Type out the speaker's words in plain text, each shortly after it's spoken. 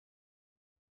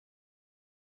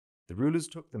The rulers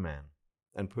took the man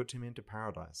and put him into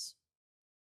paradise.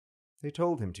 They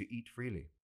told him to eat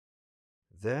freely.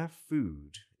 Their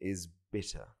food is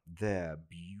bitter, their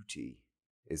beauty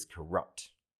is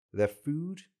corrupt. Their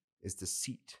food is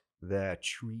deceit, their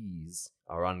trees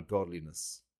are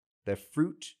ungodliness. Their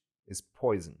fruit is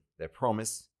poison, their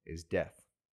promise is death.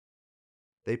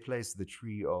 They place the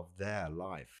tree of their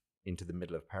life into the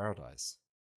middle of paradise.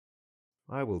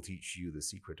 I will teach you the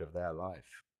secret of their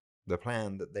life, the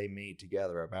plan that they made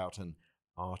together about an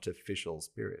artificial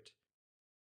spirit.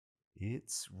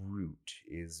 Its root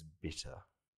is bitter,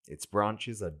 its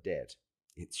branches are dead,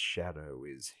 its shadow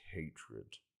is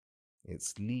hatred,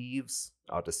 its leaves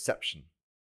are deception.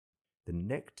 The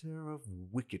nectar of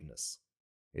wickedness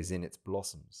is in its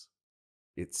blossoms,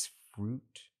 its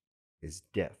fruit is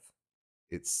death,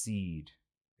 its seed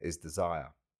is desire.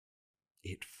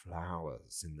 It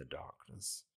flowers in the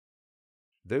darkness.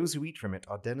 Those who eat from it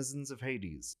are denizens of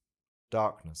Hades.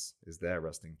 Darkness is their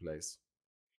resting place.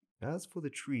 As for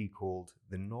the tree called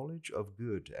the knowledge of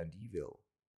good and evil,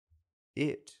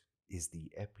 it is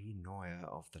the epinoia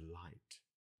of the light.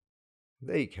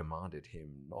 They commanded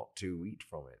him not to eat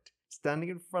from it, standing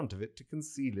in front of it to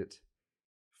conceal it,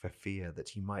 for fear that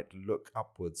he might look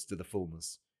upwards to the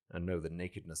fullness and know the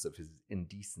nakedness of his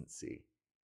indecency.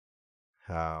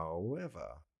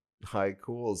 However, I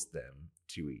caused them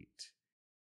to eat.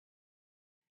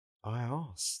 I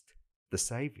asked the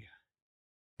Saviour,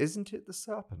 "Isn't it the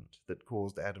serpent that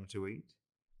caused Adam to eat?"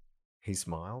 He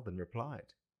smiled and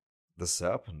replied, "The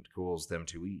serpent caused them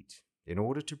to eat in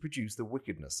order to produce the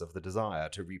wickedness of the desire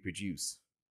to reproduce.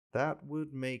 That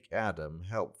would make Adam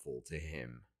helpful to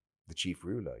him." The chief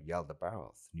ruler,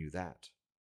 Yaldabaoth, knew that,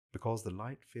 because the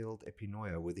light-filled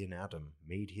epinoia within Adam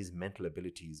made his mental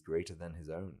abilities greater than his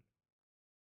own.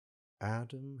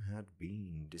 Adam had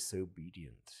been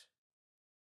disobedient.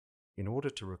 In order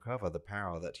to recover the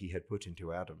power that he had put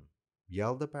into Adam,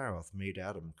 Yaldabaoth made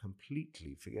Adam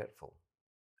completely forgetful.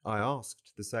 I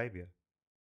asked the Saviour,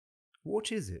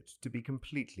 "What is it to be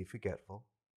completely forgetful?"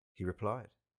 He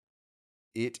replied,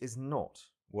 "It is not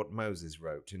what Moses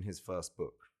wrote in his first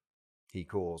book. He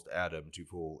caused Adam to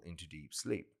fall into deep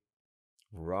sleep.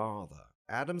 Rather,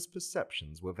 Adam's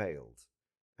perceptions were veiled,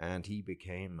 and he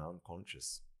became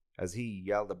unconscious, as he,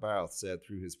 Yaldabaoth, said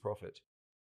through his prophet,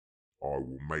 I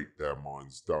will make their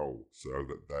minds dull so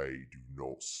that they do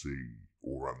not see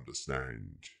or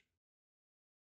understand."